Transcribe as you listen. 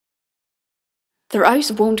Their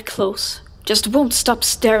eyes won't close, just won't stop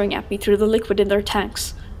staring at me through the liquid in their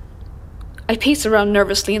tanks. I pace around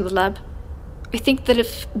nervously in the lab. I think that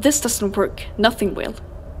if this doesn't work, nothing will.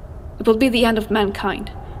 It will be the end of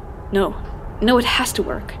mankind. No, it has to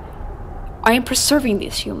work. I am preserving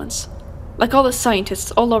these humans, like all the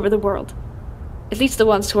scientists all over the world, at least the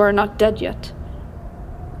ones who are not dead yet.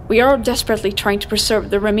 We are desperately trying to preserve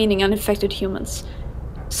the remaining uninfected humans,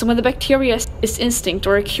 so when the bacteria is instinct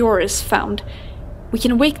or a cure is found, we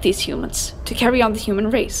can wake these humans to carry on the human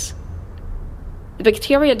race. The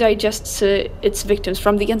bacteria digests its victims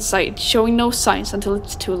from the inside, showing no signs until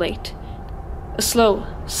it's too late. A slow,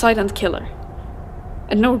 silent killer.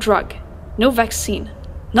 And no drug, no vaccine,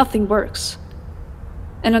 nothing works.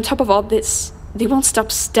 And on top of all this, they won't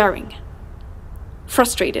stop staring.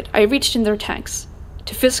 Frustrated, I reached in their tanks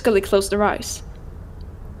to physically close their eyes.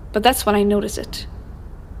 But that's when I notice it.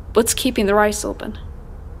 What's keeping their eyes open?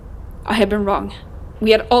 I had been wrong.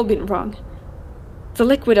 We had all been wrong. The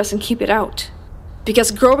liquid doesn't keep it out, because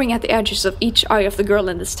growing at the edges of each eye of the girl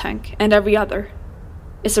in this tank, and every other,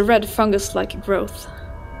 is a red fungus-like growth.